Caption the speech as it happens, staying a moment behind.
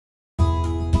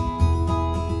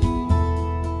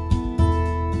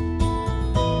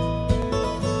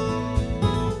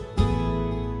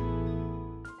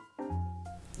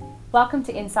Welcome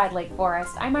to Inside Lake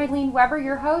Forest. I'm Eileen Weber,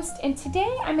 your host, and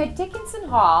today I'm at Dickinson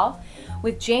Hall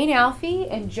with Jane Alfie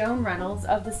and Joan Reynolds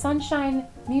of the Sunshine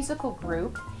Musical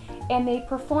Group, and they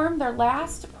performed their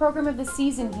last program of the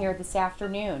season here this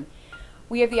afternoon.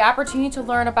 We have the opportunity to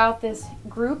learn about this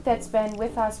group that's been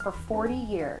with us for 40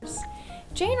 years.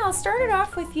 Jane, I'll start it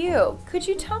off with you. Could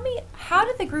you tell me, how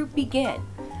did the group begin?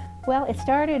 Well, it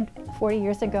started 40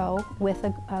 years ago with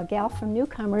a gal from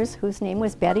Newcomers whose name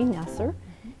was Betty Nesser,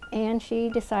 and she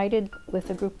decided with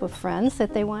a group of friends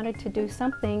that they wanted to do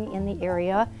something in the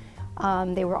area.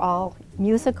 They were all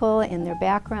musical in their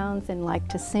backgrounds and liked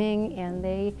to sing, and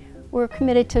they were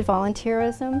committed to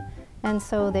volunteerism, and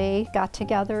so they got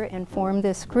together and formed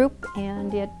this group,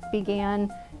 and it began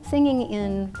singing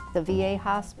in the VA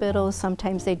hospitals.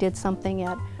 Sometimes they did something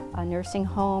at a nursing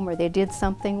home, or they did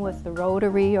something with the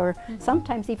Rotary, or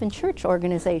sometimes even church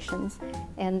organizations.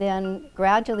 And then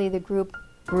gradually the group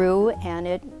grew and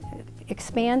it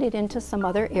expanded into some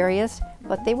other areas,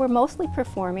 but they were mostly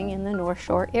performing in the North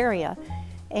Shore area.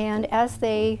 And as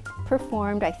they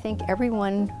performed, I think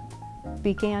everyone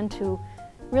began to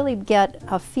really get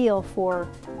a feel for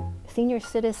senior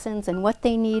citizens and what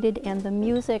they needed, and the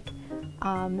music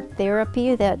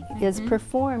therapy that is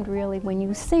performed really when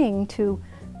you sing to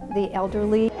the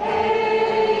elderly.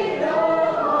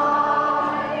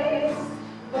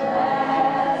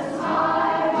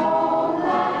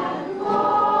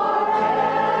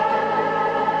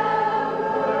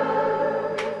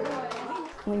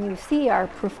 When you see our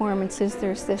performances,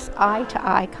 there's this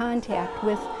eye-to-eye contact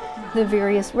with the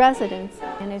various residents,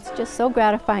 and it's just so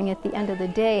gratifying at the end of the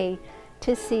day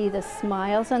to see the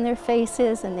smiles on their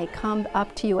faces, and they come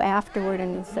up to you afterward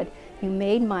and said, "You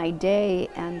made my day,"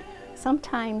 and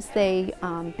sometimes they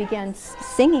began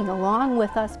singing along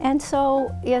with us. And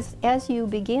so as you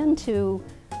begin to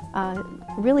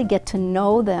really get to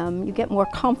know them, you get more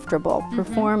comfortable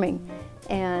performing.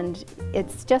 And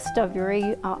it's just a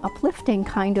very uplifting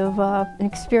kind of an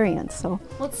experience. So.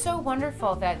 Well, it's so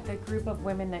wonderful that the group of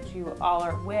women that you all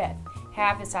are with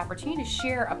have this opportunity to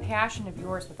share a passion of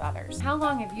yours with others. How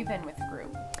long have you been with the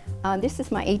group? This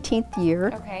is my 18th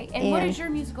year. Okay, and what is your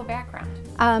musical background?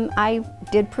 I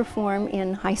did perform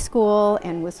in high school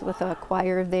and was with a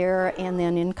choir there, and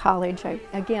then in college,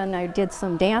 I did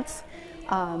some dance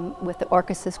with the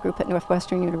Orchesis group at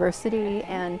Northwestern University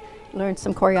and learned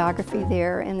some choreography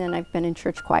there, and then I've been in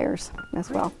church choirs as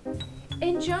well.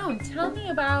 And Joan, tell me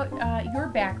about your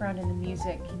background in the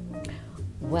music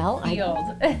Well,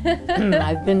 field.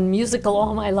 I've been musical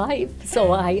all my life,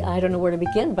 so I don't know where to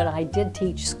begin, but I did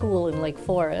teach school in Lake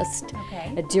Forest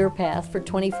at Deer Path for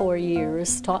 24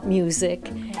 years, taught music,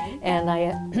 and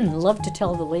I love to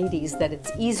tell the ladies that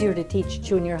it's easier to teach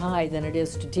junior high than it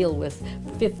is to deal with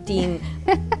 15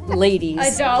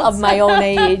 ladies Adults. of my own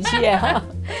age. Yeah,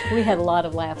 we had a lot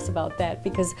of laughs about that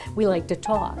because we like to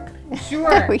talk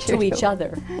to each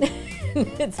other.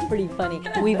 It's pretty funny.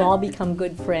 We've all become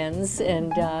good friends,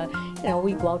 and you know,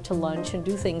 we go out to lunch and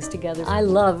do things together. I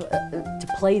love to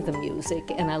play the music,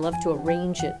 and I love to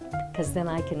arrange it, because then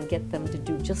I can get them to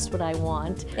do just what I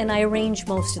want. And I arrange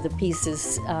most of the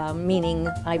pieces, meaning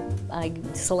I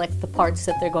select the parts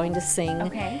that they're going to sing,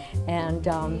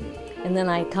 and then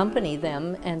I accompany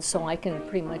them, and so I can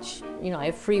pretty much, you know, I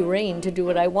have free reign to do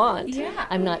what I want. Yeah.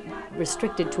 I'm not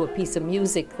restricted to a piece of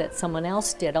music that someone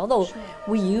else did, although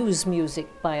we use music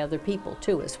by other people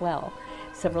too as well.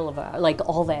 Several of our, like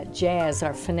All That Jazz,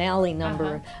 our finale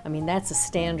number, I mean, that's a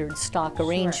standard stock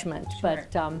arrangement,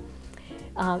 but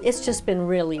it's just been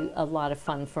really a lot of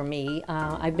fun for me.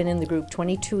 I've been in the group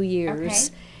 22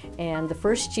 years, and the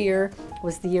first year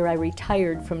was the year I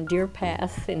retired from Deer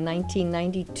Path in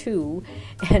 1992,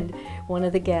 and one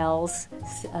of the gals,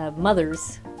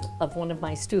 mothers of one of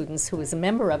my students who was a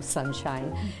member of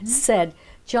Sunshine, said,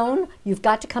 "Joan, you've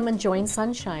got to come and join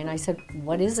Sunshine." I said,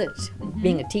 "What is it?"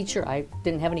 Being a teacher, I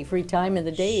didn't have any free time in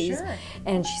the days.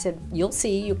 And she said, "You'll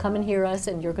see, you come and hear us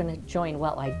and you're going to join."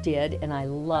 Well, I did, and I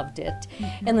loved it.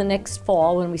 And the next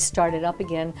fall, when we started up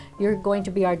again, "You're going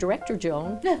to be our director,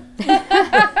 Joan."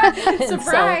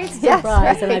 Surprise!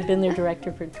 Surprise! And I've been their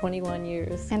director for 21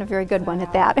 years. And a very good one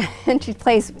at that. And she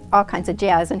plays all kinds of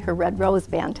jazz in her Red Rose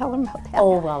band. Tell them about that.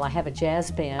 Oh, well, I have a jazz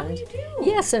band. Oh, you do?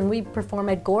 Yes, and we perform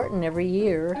at Gorton every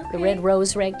year. The Red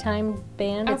Rose Ragtime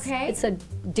Band. It's a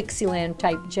Dixieland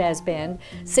type jazz band,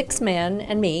 6 men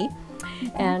and me.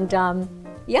 And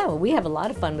yeah, we have a lot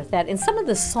of fun with that. And some of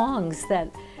the songs that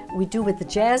we do with the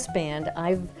jazz band,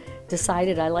 I've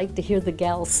decided I like to hear the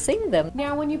gals sing them.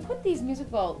 Now, when you put these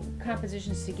musical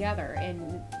compositions together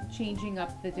and changing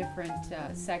up the different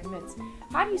segments,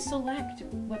 how do you select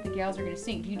what the gals are going to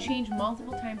sing? Do you change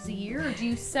multiple times a year, or do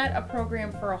you set a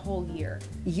program for a whole year?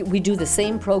 We do the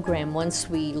same program once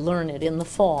we learn it in the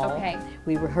fall. Okay.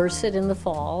 We rehearse it in the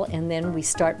fall, and then we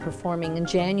start performing in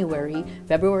January,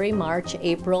 February, March,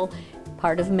 April,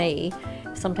 part of May.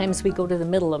 Sometimes we go to the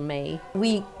middle of May.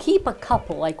 We keep a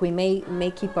couple, like we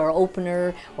may keep our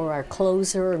opener or our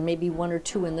closer, or maybe one or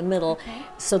two in the middle,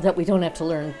 so that we don't have to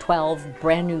learn 12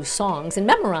 brand new songs and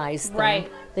memorize them.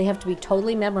 Right. They have to be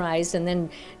totally memorized, and then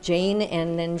Jane,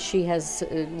 and then she has,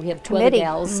 we have two other Committee.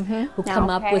 gals who come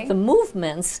up Okay. with the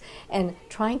movements, and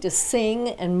trying to sing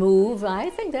and move, I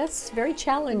think that's very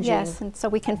challenging. Yes, and so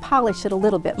we can polish it a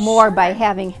little bit more by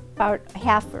having about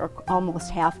half or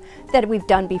almost half that we've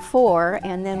done before,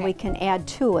 and then we can add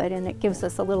to it, and it gives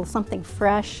us a little something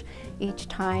fresh each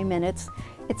time, and it's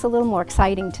a little more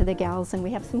exciting to the gals, and we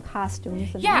have some costumes.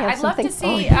 And we Yeah, have I'd love to something-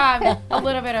 see a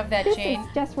little bit of that, This Jane. is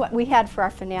just what we had for our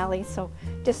finale, so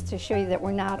just to show you that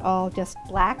we're not all just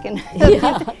black and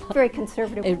very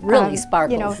conservative. It really you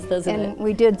sparkles, know, doesn't and it?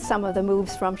 we did some of the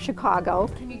moves from Chicago.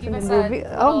 Can you from give the us a movie.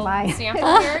 little Oh my!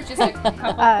 sample here? Just a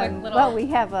couple quick little... Well, we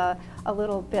have a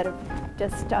little bit of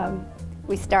just,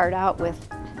 we start out with,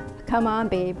 come on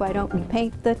babe, why don't we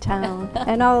paint the town?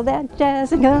 And all that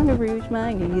jazz, I'm gonna rouge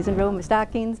my knees and roll my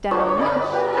stockings down.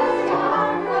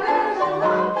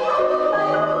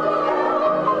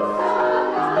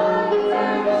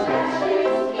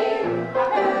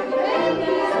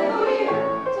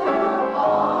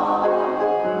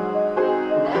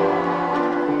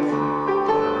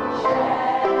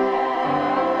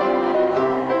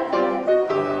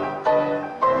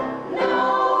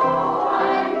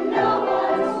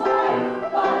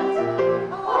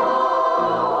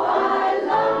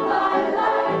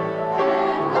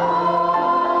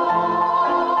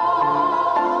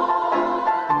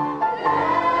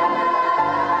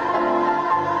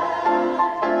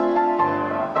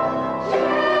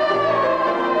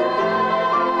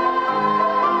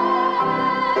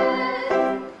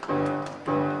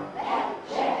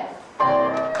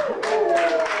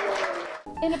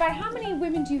 And about how many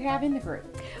women do you have in the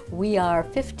group? We are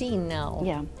 15 now.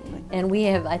 Yeah. And we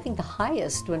have, I think the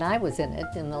highest, when I was in it,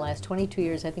 in the last 22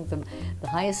 years, I think the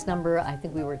highest number, I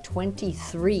think we were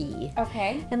 23.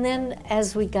 Okay. And then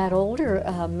as we got older,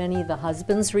 many of the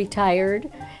husbands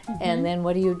retired. And then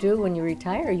what do you do when you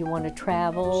retire? You want to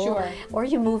travel. Sure. Or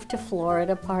you move to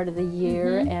Florida part of the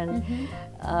year. And,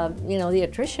 you know, the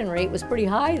attrition rate was pretty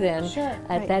high then. Sure.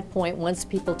 At that point, once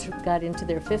people got into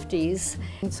their 50s.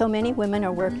 And so many women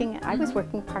are working. I was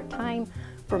working part-time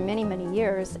for many, many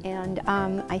years, and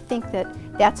I think that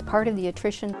that's part of the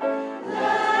attrition.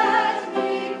 Let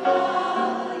me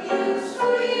call you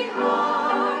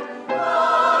sweetheart, I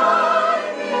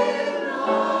will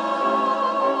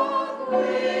walk with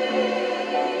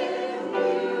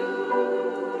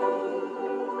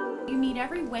you. You meet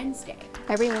every Wednesday.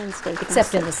 Every Wednesday. from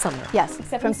Except in Sep- the summer. Yes,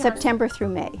 Except from in summer. September through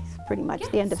May, pretty much,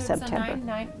 the end of So September. It's a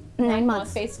nine 9 months,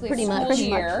 months. basically Pretty a much. school Pretty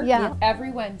much, year, yeah.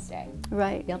 every Wednesday.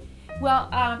 Right. Yep. Well,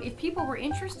 if people were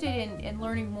interested in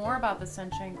learning more about the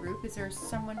Sunshine Group, is there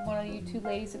one of you two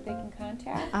ladies that they can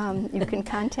contact? You can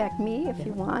contact me if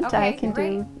you want. Okay, I can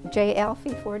great.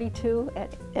 dojalfie42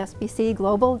 at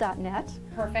sbcglobal.net.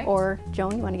 Perfect. Or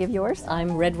Joan, you want to give yours?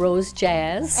 I'm Red Rose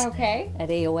Jazz Okay, at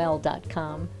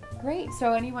AOL.com. great.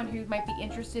 So anyone who might be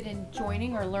interested in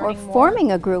joining or Or learning more.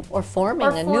 forming a group. Or forming Or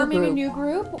a forming new a group.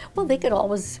 new group. Well, they could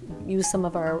always use some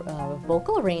of our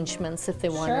vocal arrangements if they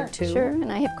wanted to. Sure,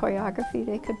 and I have choreography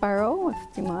they could borrow if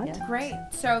you want. Yeah. Great.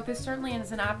 So this certainly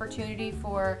is an opportunity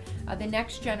for the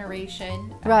next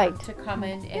generation Right. to come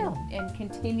in and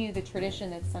continue the tradition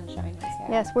that Sunshine has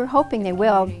had. Yes, we're hoping they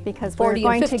will because we're 40 and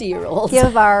going to 50-year-olds.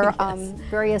 give our Yes.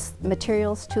 various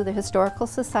materials to the Historical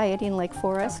Society in Lake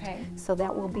Forest. Okay. So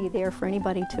that will be there for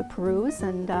anybody to peruse,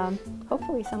 and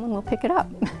hopefully someone will pick it up.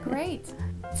 Great.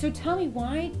 So tell me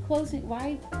why closing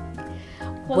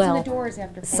Well, the doors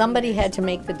after 40 Somebody years? had to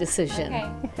make the decision,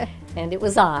 Okay. and it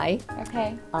was I.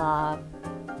 Okay. Uh,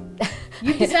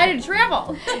 You decided to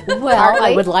travel. Well, I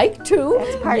Partly. would like to.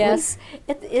 That's partly. Yes,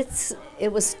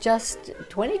 it was just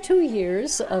 22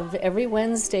 years of every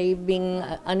Wednesday being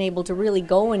unable to really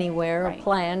go anywhere Right. or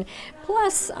plan.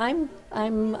 Plus, I'm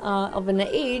of an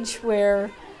age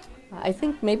where I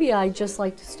think maybe I just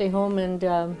like to stay home and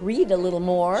read a little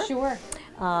more. Sure.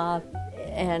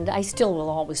 And I still will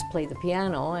always play the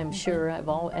piano. I'm sure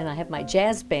and I have my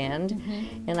jazz band,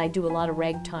 and I do a lot of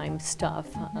ragtime stuff.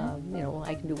 You know,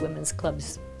 I can do women's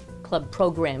club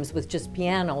programs with just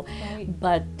piano, Right.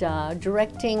 but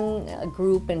directing a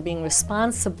group and being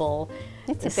responsible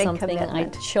It's a is big something I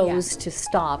commitment. chose to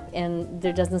stop, and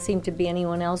there doesn't seem to be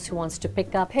anyone else who wants to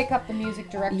pick up. Pick up the music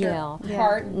director Yeah.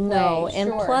 part and No, play. and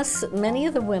Sure. plus many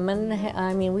of the women,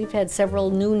 I mean, we've had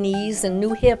several new knees and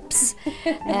new hips,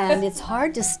 and it's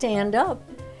hard to stand up.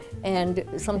 And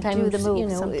sometimes, the move you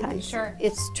know, sometimes. Sure.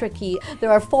 it's tricky.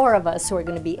 There are 4 of us who are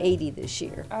going to be 80 this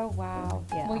year. Oh wow.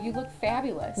 Yeah. Well, you look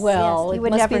fabulous. Well, you it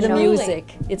would must be never the know.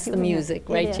 music. It's the music,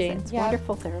 It right, is. Jane? It's Yeah.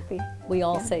 wonderful therapy. We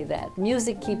all say that.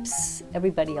 Music keeps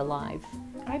everybody alive.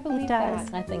 I believe does.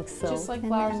 that. I think so. Just like And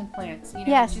flowers then- and plants. You know,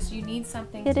 Yes. it's just you need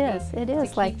something. It to is. Be, It to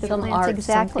is like keep the you Some plants, art,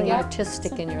 exactly. something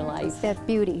artistic in your It's life. that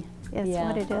beauty is Yeah.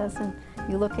 what it is. And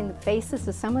you look in the faces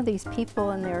of some of these people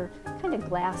and they're kind of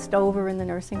glassed over in the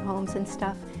nursing homes and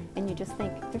stuff, and you just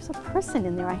think, there's a person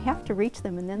in there, I have to reach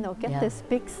them, and then they'll get Yeah. this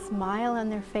big smile on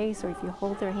their face, or if you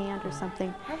hold their hand or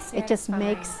something, How it just satisfying.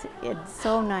 makes it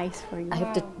so nice for you. I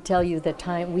have to Wow. tell you the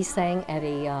time we sang at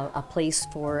a place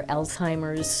for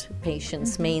Alzheimer's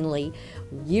patients mainly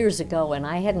years ago, and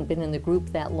I hadn't been in the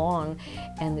group that long,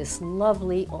 and this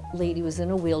lovely lady was in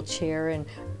a wheelchair and,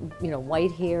 you know,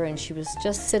 white hair, and she was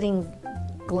just sitting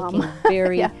looking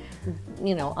very, Yeah.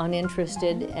 you know,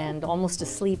 uninterested and almost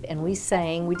asleep, and we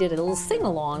sang, we did a little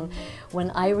sing-along,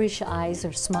 When Irish Eyes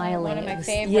Are Smiling. One of my It was-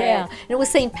 favorite. Yeah, and it was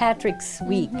St. Patrick's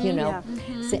week, you know,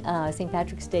 Yeah. St.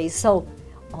 Patrick's Day. So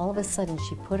all of a sudden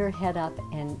she put her head up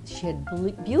and she had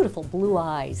beautiful blue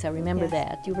eyes. I remember Yes.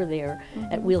 that. You were there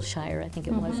at Wilshire, I think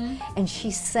it was. And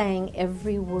she sang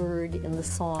every word in the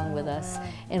song with us.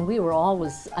 And we were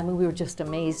always, I mean, we were just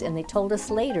amazed. And they told us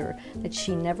later that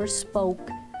she never spoke,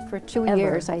 For 2 Ever.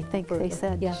 years, I think they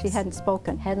said she Yes. hadn't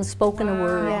spoken. hadn't spoken a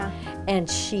word. Yeah. And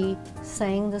she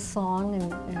sang the song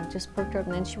and just perked her up,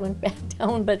 and then she went back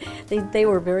down. But they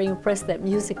were very impressed that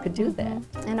music could do that.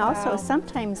 And also, Wow.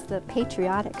 sometimes the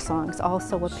patriotic songs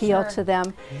also appeal Sure. to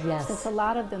them. Yes. Since a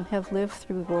lot of them have lived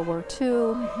through World War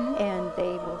II, and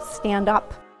they will stand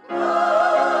up.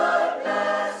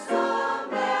 Bless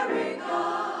America,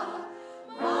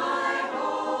 my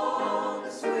home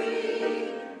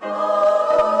sweet home.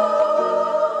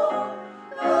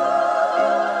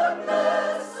 God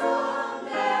bless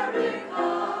America,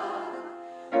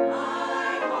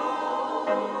 my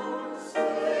home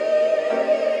sweet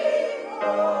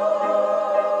home.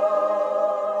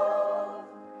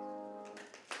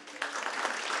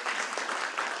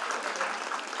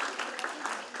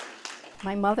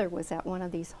 My mother was at one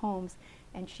of these homes,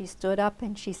 and she stood up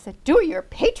and she said, "Do your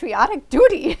patriotic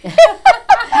duty."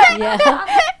 Yeah.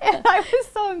 And I was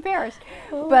so embarrassed.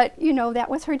 But, you know, that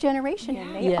was her generation,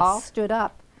 and they all Yes. stood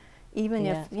up. Even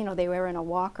Yeah. if, you know, they were in a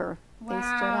walker, they stood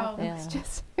up. Wow. It was Yeah.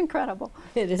 just incredible.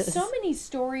 It is. So many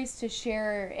stories to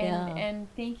share, and, Yeah. and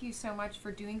thank you so much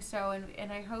for doing so.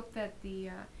 And I hope that the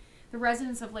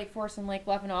residents of Lake Forest and Lake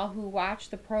Bluff and all who watch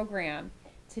the program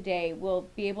today will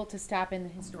be able to stop in the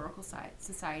Historical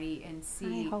Society and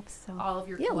see I hope so. all of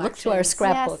your Yeah, collections. look to our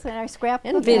scrapbook. Yes, and our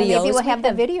scrapbook. And Maybe videos. we'll We have the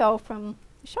have- video from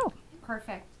the show.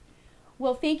 Perfect.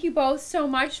 Well, thank you both so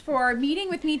much for meeting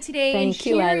with me today and Thank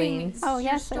you, sharing Eileen. Oh, your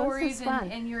yes, it was stories just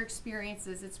fun. and your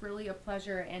experiences. It's really a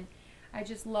pleasure, and I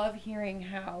just love hearing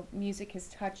how music has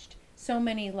touched so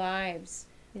many lives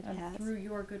It has. through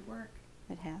your good work.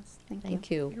 It has. Thank you.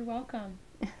 Thank you. You're welcome.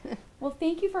 Well,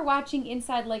 thank you for watching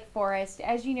Inside Lake Forest.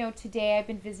 As you know, today I've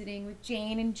been visiting with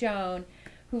Jane and Joan,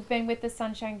 who've been with the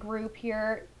Sunshine Group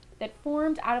here that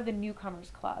formed out of the Newcomers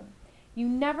Club. You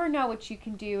never know what you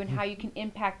can do and how you can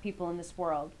impact people in this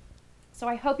world. So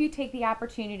I hope you take the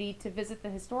opportunity to visit the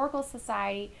Historical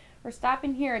Society or stop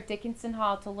in here at Dickinson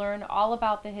Hall to learn all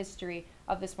about the history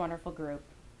of this wonderful group.